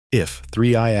If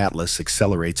 3I Atlas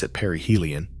accelerates at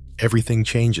perihelion, everything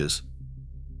changes.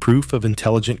 Proof of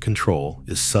intelligent control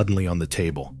is suddenly on the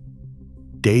table.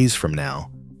 Days from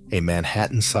now, a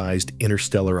Manhattan-sized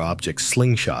interstellar object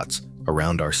slingshots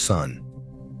around our sun.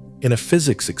 In a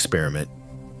physics experiment,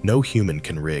 no human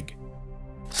can rig.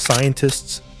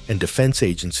 Scientists and defense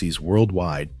agencies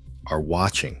worldwide are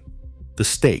watching. The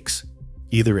stakes,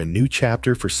 either a new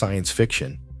chapter for science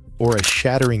fiction or a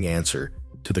shattering answer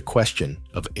to the question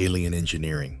of alien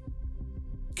engineering.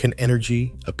 Can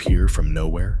energy appear from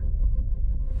nowhere?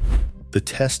 The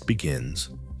test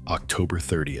begins October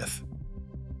 30th.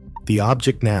 The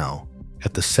object now,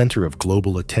 at the center of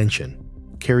global attention,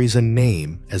 carries a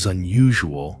name as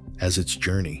unusual as its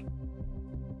journey.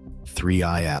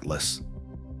 3I Atlas.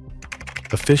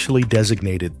 Officially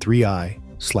designated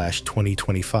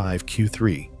 3I/2025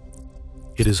 Q3,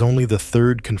 it is only the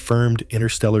third confirmed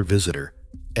interstellar visitor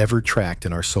ever tracked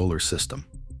in our solar system.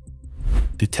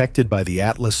 Detected by the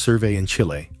Atlas survey in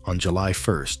Chile on July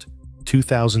 1st,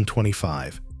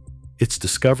 2025, its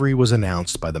discovery was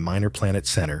announced by the Minor Planet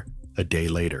Center a day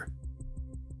later.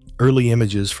 Early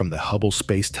images from the Hubble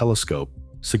Space Telescope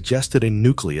suggested a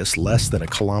nucleus less than a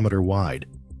kilometer wide,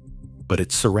 but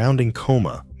its surrounding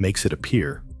coma makes it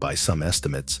appear, by some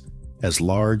estimates, as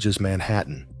large as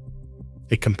Manhattan,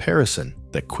 a comparison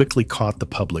that quickly caught the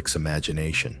public's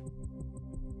imagination.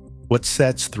 What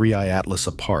sets 3I Atlas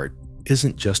apart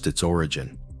isn't just its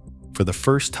origin. For the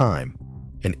first time,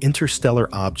 an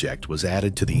interstellar object was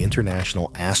added to the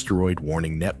International Asteroid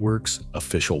Warning Network's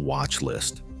official watch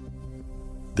list.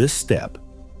 This step,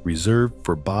 reserved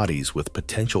for bodies with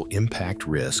potential impact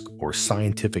risk or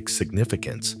scientific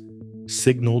significance,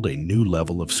 signaled a new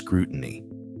level of scrutiny.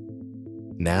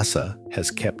 NASA has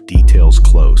kept details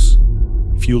close,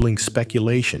 fueling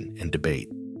speculation and debate.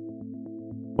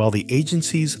 While the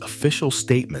agency's official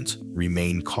statements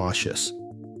remain cautious,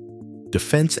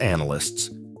 defense analysts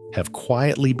have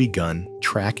quietly begun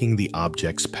tracking the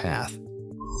object's path,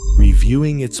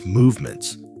 reviewing its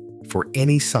movements for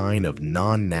any sign of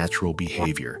non-natural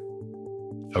behavior,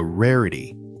 a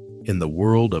rarity in the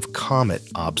world of comet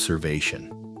observation.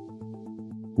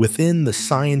 Within the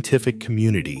scientific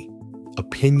community,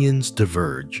 opinions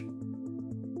diverge.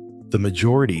 The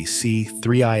majority see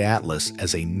 3I Atlas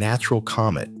as a natural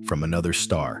comet from another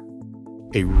star,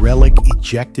 a relic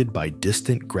ejected by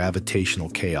distant gravitational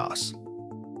chaos.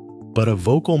 But a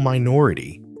vocal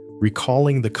minority,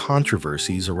 recalling the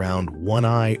controversies around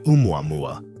One-Eye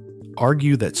Oumuamua,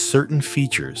 argue that certain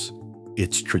features,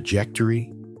 its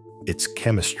trajectory, its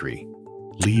chemistry,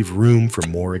 leave room for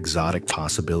more exotic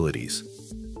possibilities.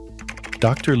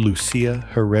 Dr. Lucia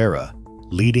Herrera,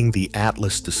 leading the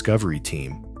Atlas discovery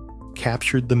team,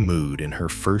 captured the mood in her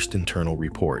first internal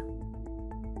report.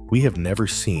 We have never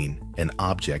seen an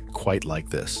object quite like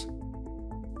this.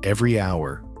 Every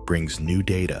hour brings new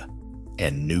data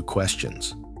and new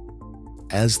questions.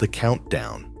 As the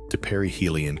countdown to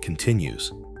perihelion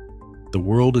continues, the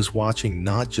world is watching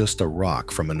not just a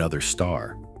rock from another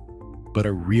star, but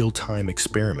a real-time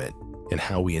experiment in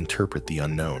how we interpret the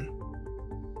unknown.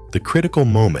 The critical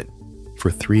moment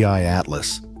for 3I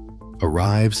Atlas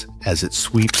arrives as it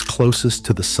sweeps closest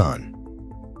to the sun,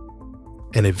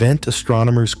 an event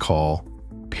astronomers call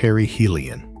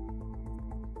perihelion.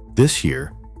 This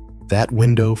year, that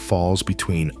window falls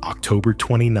between October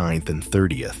 29th and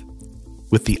 30th,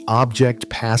 with the object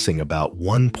passing about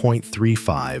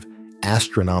 1.35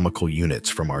 astronomical units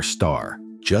from our star,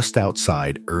 just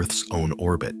outside Earth's own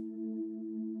orbit.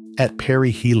 At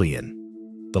perihelion,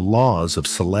 the laws of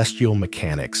celestial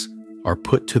mechanics are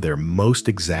put to their most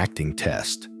exacting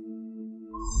test.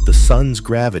 The sun's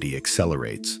gravity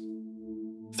accelerates.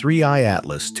 3I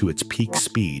Atlas to its peak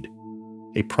speed,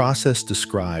 a process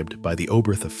described by the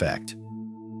Oberth Effect.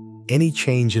 Any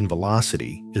change in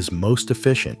velocity is most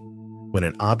efficient when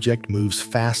an object moves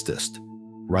fastest,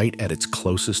 right at its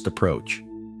closest approach.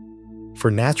 For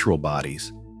natural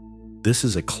bodies, this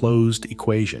is a closed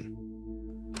equation.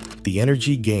 The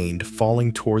energy gained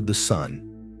falling toward the sun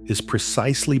is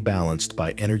precisely balanced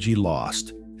by energy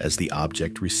lost as the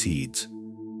object recedes.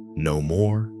 No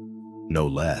more, no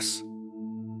less.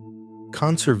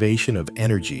 Conservation of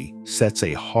energy sets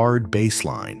a hard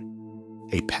baseline.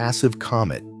 A passive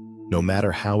comet, no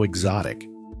matter how exotic,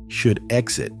 should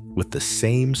exit with the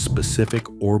same specific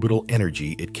orbital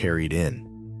energy it carried in,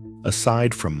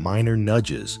 aside from minor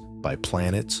nudges by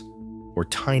planets or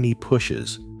tiny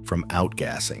pushes from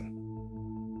outgassing.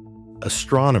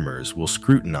 Astronomers will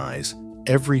scrutinize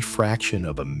every fraction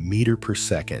of a meter per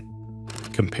second,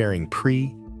 comparing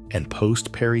pre- and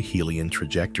post-perihelion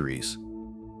trajectories.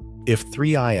 If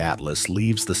 3I Atlas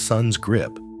leaves the sun's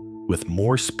grip with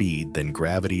more speed than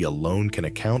gravity alone can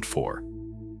account for,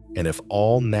 and if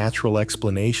all natural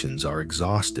explanations are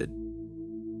exhausted,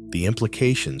 the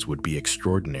implications would be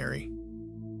extraordinary.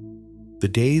 The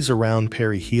days around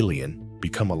perihelion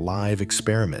become a live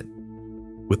experiment,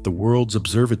 with the world's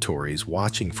observatories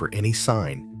watching for any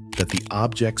sign that the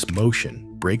object's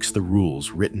motion breaks the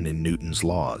rules written in Newton's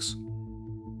laws.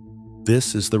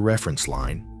 This is the reference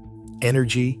line.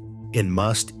 Energy in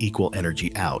must equal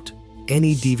energy out.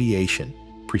 Any deviation,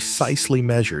 precisely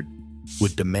measured,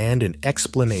 would demand an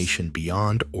explanation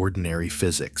beyond ordinary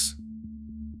physics.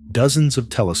 Dozens of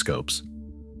telescopes,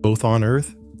 both on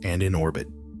Earth and in orbit,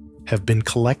 have been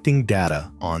collecting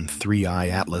data on 3I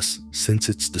Atlas since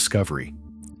its discovery.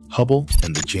 Hubble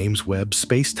and the James Webb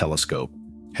Space Telescope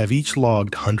have each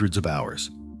logged hundreds of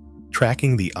hours,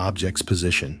 tracking the object's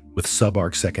position with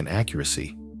sub-arcsecond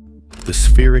accuracy. The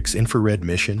Spherix infrared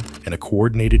mission and a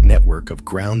coordinated network of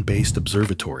ground-based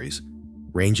observatories,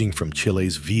 ranging from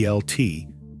Chile's VLT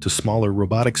to smaller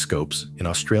robotic scopes in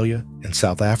Australia and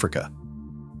South Africa,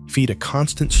 feed a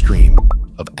constant stream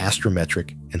of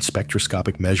astrometric and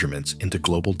spectroscopic measurements into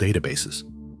global databases.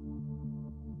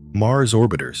 Mars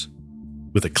orbiters,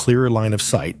 with a clearer line of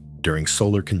sight during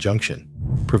solar conjunction,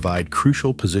 provide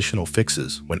crucial positional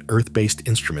fixes when Earth-based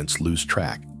instruments lose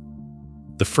track.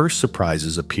 The first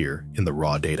surprises appear in the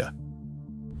raw data.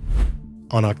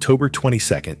 On October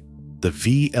 22nd, the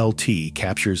VLT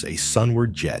captures a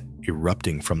sunward jet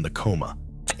erupting from the coma,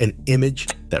 an image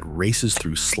that races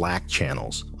through Slack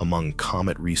channels among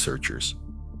comet researchers.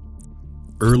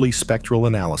 Early spectral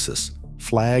analysis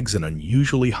flags an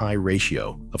unusually high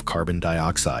ratio of carbon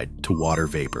dioxide to water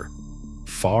vapor,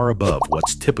 far above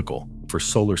what's typical for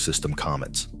solar system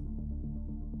comets.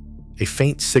 A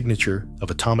faint signature of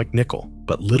atomic nickel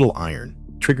but little iron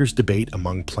triggers debate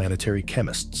among planetary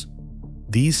chemists.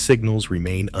 These signals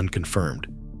remain unconfirmed,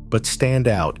 but stand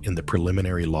out in the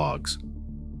preliminary logs.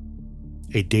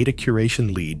 A data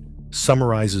curation lead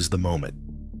summarizes the moment.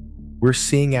 We're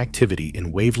seeing activity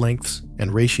in wavelengths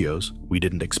and ratios we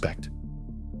didn't expect.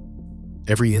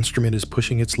 Every instrument is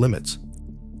pushing its limits,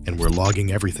 and we're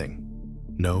logging everything.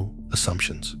 No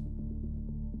assumptions.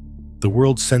 The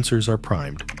world's sensors are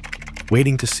primed,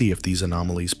 waiting to see if these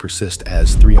anomalies persist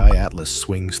as 3I Atlas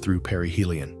swings through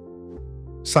perihelion.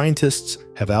 Scientists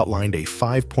have outlined a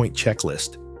 5-point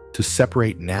checklist to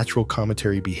separate natural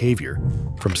cometary behavior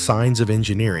from signs of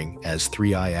engineering as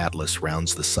 3I Atlas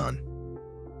rounds the Sun.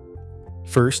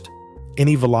 First,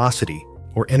 any velocity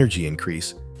or energy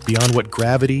increase beyond what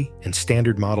gravity and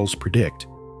standard models predict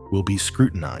will be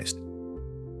scrutinized.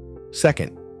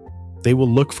 Second, they will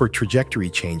look for trajectory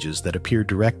changes that appear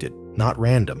directed, not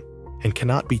random, and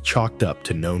cannot be chalked up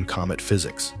to known comet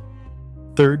physics.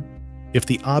 Third, if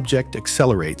the object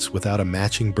accelerates without a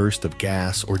matching burst of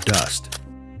gas or dust,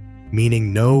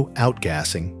 meaning no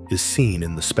outgassing is seen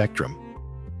in the spectrum,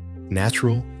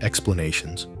 natural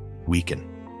explanations weaken.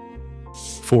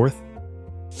 Fourth,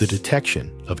 the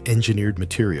detection of engineered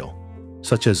material,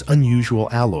 such as unusual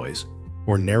alloys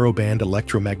or narrowband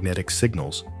electromagnetic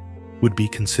signals, would be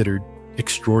considered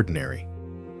extraordinary.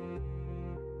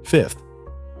 Fifth,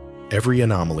 every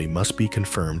anomaly must be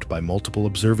confirmed by multiple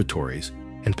observatories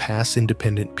and pass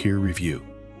independent peer review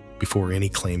before any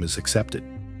claim is accepted.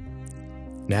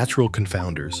 Natural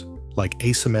confounders like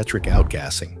asymmetric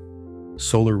outgassing,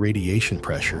 solar radiation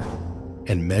pressure,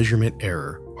 and measurement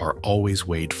error are always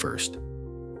weighed first.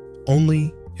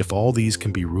 Only if all these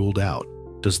can be ruled out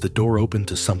does the door open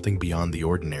to something beyond the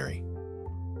ordinary.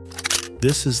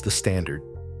 This is the standard.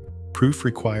 Proof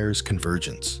requires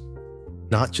convergence,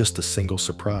 not just a single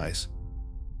surprise.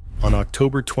 On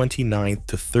October 29th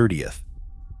to 30th,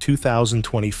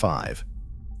 2025,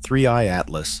 3I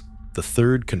Atlas, the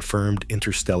third confirmed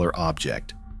interstellar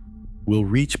object, will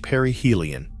reach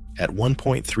perihelion at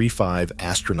 1.35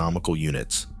 astronomical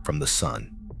units from the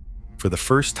Sun. For the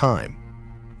first time,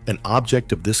 an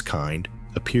object of this kind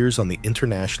appears on the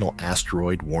International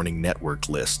Asteroid Warning Network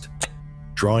list,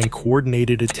 drawing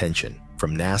coordinated attention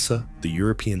from NASA, the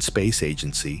European Space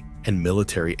Agency, and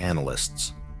military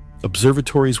analysts.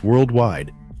 Observatories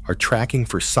worldwide are tracking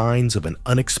for signs of an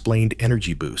unexplained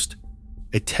energy boost,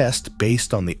 a test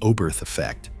based on the Oberth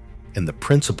Effect and the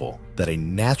principle that a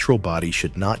natural body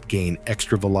should not gain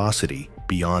extra velocity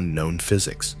beyond known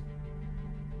physics.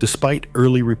 Despite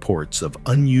early reports of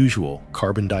unusual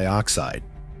carbon dioxide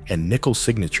and nickel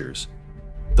signatures,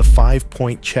 the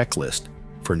 5-point checklist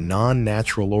for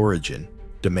non-natural origin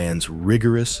demands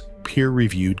rigorous,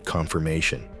 peer-reviewed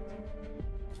confirmation.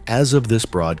 As of this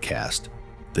broadcast,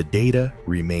 the data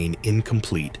remain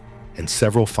incomplete and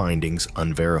several findings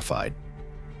unverified.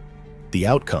 The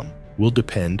outcome will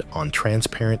depend on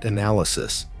transparent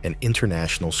analysis and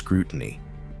international scrutiny.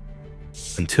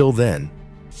 Until then,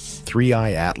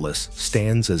 3i Atlas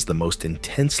stands as the most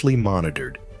intensely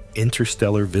monitored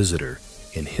interstellar visitor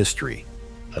in history,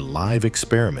 a live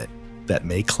experiment that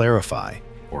may clarify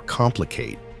or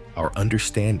complicate our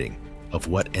understanding of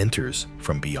what enters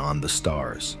from beyond the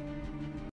stars.